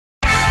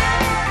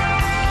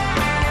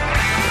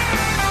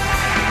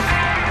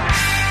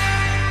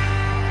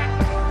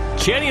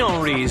Thierry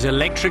Henry's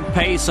electric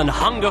pace and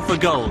hunger for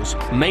goals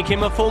make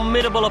him a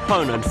formidable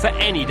opponent for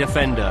any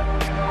defender.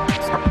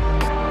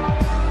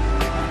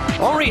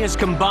 Henry has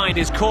combined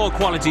his core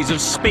qualities of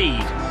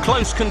speed,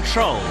 close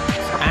control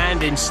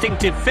and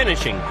instinctive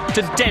finishing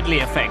to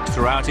deadly effect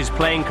throughout his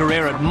playing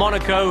career at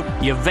Monaco,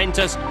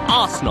 Juventus,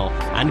 Arsenal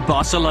and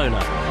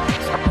Barcelona.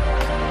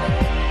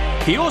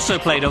 He also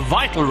played a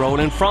vital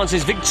role in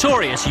France's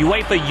victorious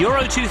UEFA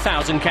Euro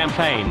 2000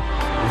 campaign.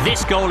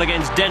 This goal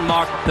against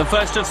Denmark, the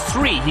first of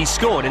 3 he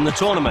scored in the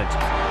tournament.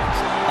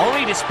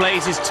 Henry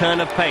displays his turn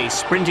of pace,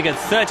 sprinting at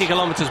 30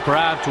 kilometers per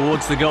hour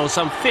towards the goal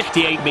some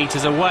 58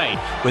 meters away,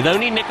 with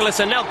only Nicolas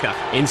Anelka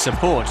in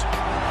support.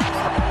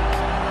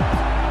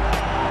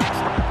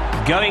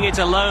 Going it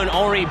alone,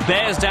 Henry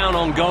bears down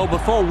on goal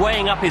before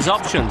weighing up his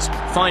options.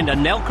 Find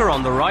Anelka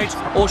on the right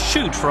or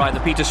shoot for either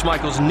Peter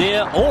Schmeichel's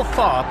near or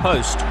far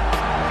post.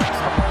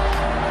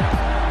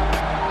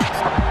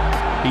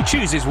 He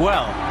chooses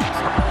well.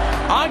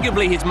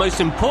 Arguably his most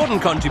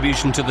important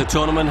contribution to the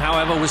tournament,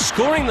 however, was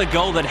scoring the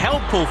goal that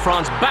helped pull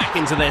France back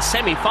into their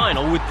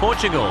semi-final with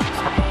Portugal.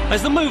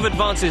 As the move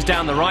advances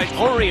down the right,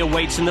 Henry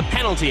awaits in the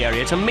penalty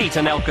area to meet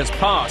Anelka's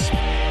pass.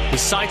 His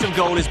sight of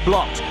goal is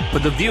blocked,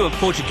 but the view of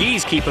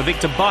Portuguese keeper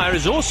Victor Bayer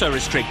is also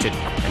restricted,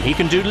 and he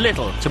can do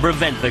little to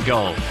prevent the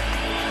goal.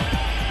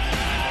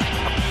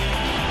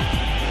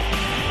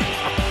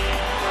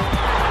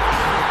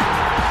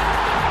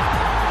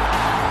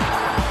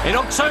 In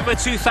October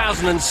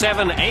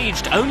 2007,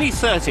 aged only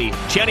 30,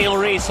 Thierry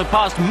Henry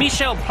surpassed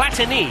Michel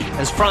Platini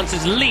as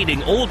France's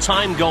leading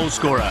all-time goal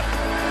scorer.